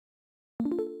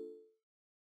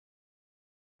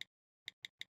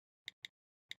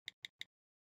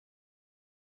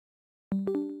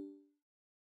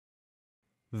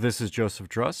This is Joseph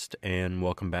Drust, and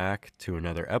welcome back to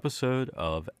another episode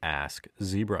of Ask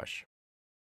ZBrush.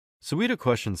 So we had a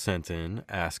question sent in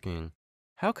asking,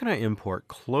 how can I import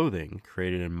clothing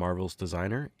created in Marvel's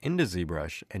Designer into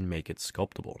ZBrush and make it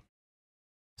sculptable?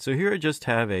 So here I just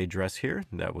have a dress here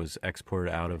that was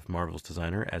exported out of Marvel's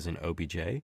Designer as an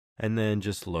OBJ, and then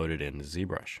just loaded into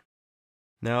ZBrush.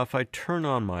 Now if I turn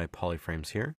on my polyframes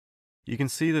here, you can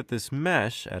see that this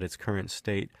mesh at its current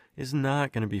state is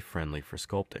not going to be friendly for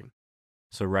sculpting.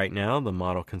 So right now the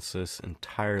model consists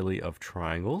entirely of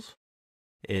triangles.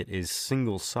 It is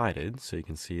single-sided, so you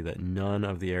can see that none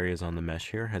of the areas on the mesh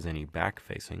here has any back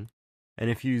facing. And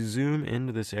if you zoom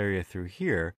into this area through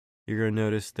here, you're going to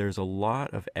notice there's a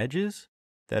lot of edges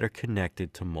that are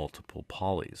connected to multiple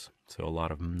polys. So a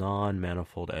lot of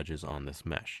non-manifold edges on this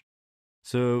mesh.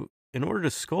 So in order to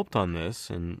sculpt on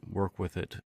this and work with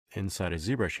it inside of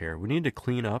ZBrush here, we need to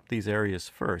clean up these areas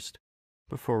first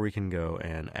before we can go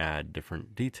and add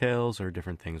different details or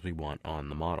different things we want on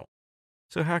the model.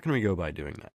 So how can we go by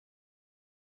doing that?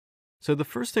 So the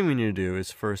first thing we need to do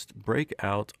is first break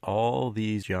out all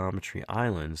these geometry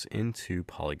islands into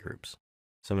polygroups.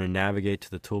 So I'm going to navigate to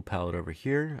the tool palette over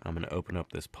here. I'm going to open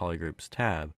up this polygroups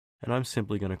tab, and I'm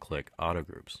simply going to click auto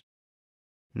groups.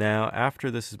 Now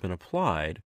after this has been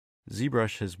applied,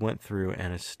 ZBrush has went through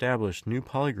and established new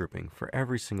polygrouping for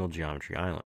every single geometry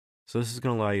island. So this is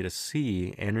going to allow you to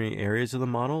see any areas of the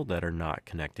model that are not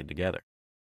connected together.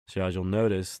 So as you'll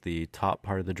notice, the top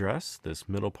part of the dress, this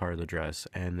middle part of the dress,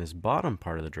 and this bottom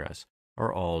part of the dress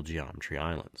are all geometry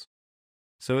islands.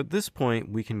 So at this point,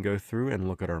 we can go through and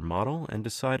look at our model and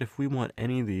decide if we want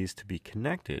any of these to be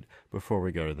connected before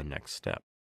we go to the next step.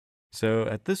 So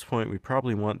at this point, we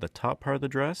probably want the top part of the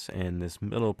dress and this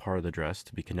middle part of the dress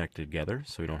to be connected together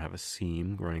so we don't have a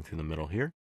seam running through the middle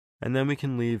here. And then we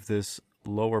can leave this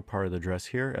lower part of the dress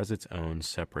here as its own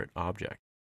separate object.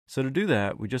 So to do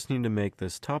that, we just need to make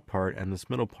this top part and this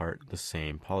middle part the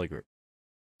same polygroup.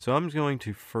 So I'm going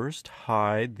to first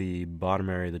hide the bottom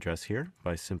area of the dress here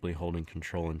by simply holding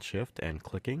Control and Shift and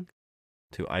clicking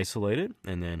to isolate it,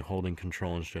 and then holding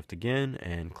Control and Shift again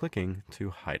and clicking to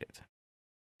hide it.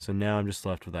 So now I'm just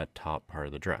left with that top part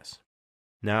of the dress.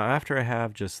 Now after I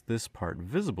have just this part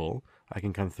visible, I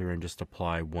can come through and just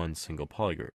apply one single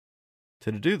polygroup.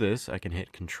 To do this, I can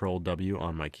hit Control W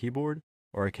on my keyboard,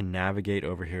 or I can navigate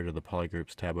over here to the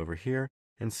Polygroups tab over here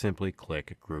and simply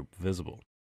click Group Visible.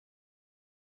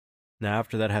 Now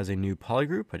after that has a new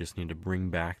polygroup, I just need to bring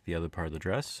back the other part of the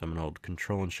dress. So I'm going to hold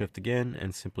Control and Shift again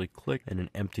and simply click in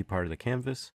an empty part of the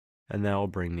canvas, and that will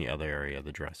bring the other area of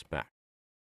the dress back.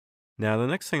 Now the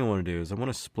next thing I want to do is I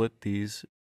want to split these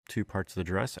two parts of the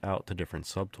dress out to different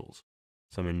subtools.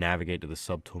 So I'm going to navigate to the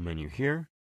subtool menu here.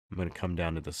 I'm going to come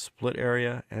down to the split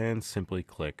area and simply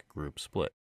click Group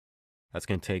Split. That's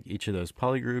going to take each of those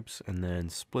polygroups and then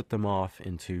split them off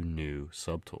into new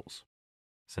subtools.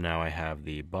 So now I have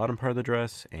the bottom part of the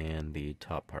dress and the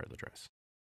top part of the dress.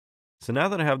 So now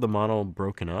that I have the model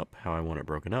broken up how I want it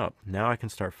broken up, now I can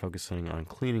start focusing on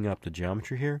cleaning up the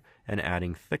geometry here and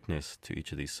adding thickness to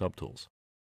each of these subtools.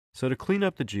 So to clean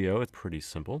up the geo, it's pretty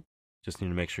simple. Just need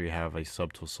to make sure you have a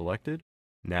subtool selected,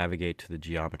 navigate to the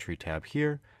geometry tab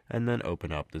here, and then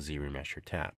open up the ZRemesher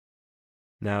tab.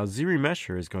 Now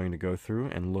ZRemesher is going to go through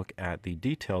and look at the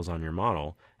details on your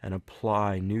model and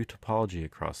apply new topology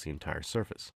across the entire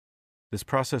surface. This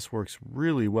process works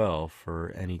really well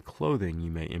for any clothing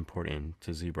you may import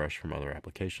into ZBrush from other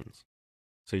applications.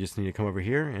 So you just need to come over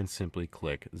here and simply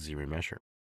click ZRemesher.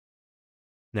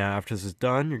 Now after this is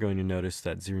done, you're going to notice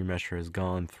that ZRemesher has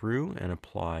gone through and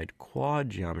applied quad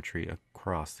geometry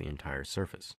across the entire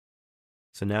surface.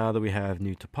 So now that we have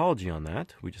new topology on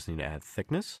that, we just need to add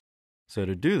thickness. So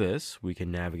to do this, we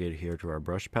can navigate here to our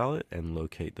brush palette and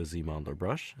locate the zmodeler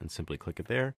brush and simply click it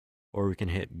there. Or we can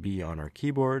hit B on our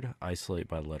keyboard, isolate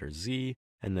by the letter Z,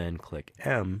 and then click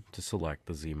M to select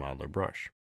the zmodeler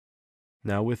brush.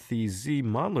 Now with the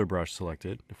zmodeler brush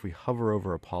selected, if we hover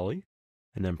over a poly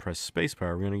and then press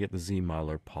spacebar, we're going to get the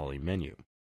zmodeler poly menu.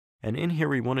 And in here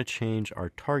we want to change our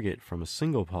target from a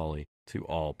single poly to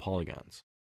all polygons.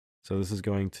 So this is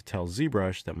going to tell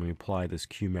ZBrush that when we apply this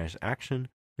QMesh action,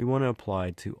 we want to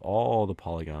apply to all the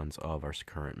polygons of our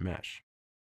current mesh.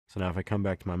 So now if I come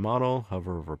back to my model,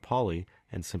 hover over poly,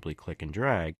 and simply click and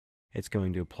drag, it's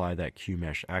going to apply that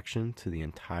QMesh action to the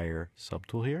entire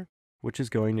subtool here, which is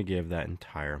going to give that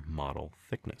entire model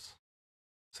thickness.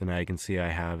 So now you can see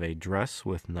I have a dress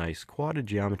with nice quadded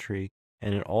geometry,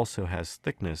 and it also has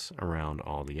thickness around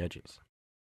all the edges.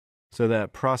 So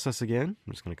that process again,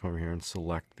 I'm just going to come over here and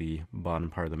select the bottom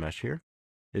part of the mesh here,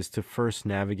 is to first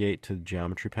navigate to the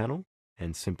geometry panel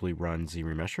and simply run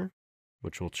ZRemesher.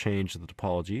 which will change the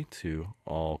topology to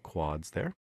all quads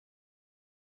there.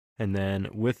 And then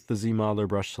with the zmodeler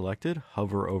brush selected,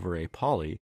 hover over a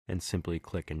poly and simply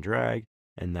click and drag,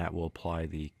 and that will apply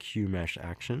the Q mesh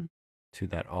action to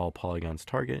that all polygons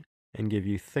target and give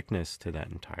you thickness to that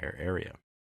entire area.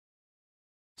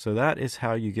 So that is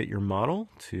how you get your model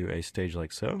to a stage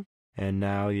like so. And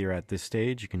now you're at this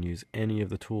stage, you can use any of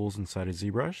the tools inside of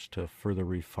ZBrush to further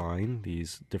refine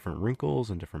these different wrinkles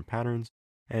and different patterns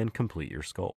and complete your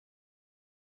sculpt.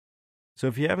 So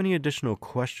if you have any additional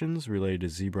questions related to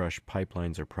ZBrush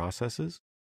pipelines or processes,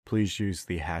 please use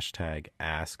the hashtag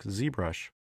AskZBrush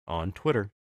on Twitter.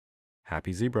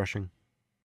 Happy ZBrushing!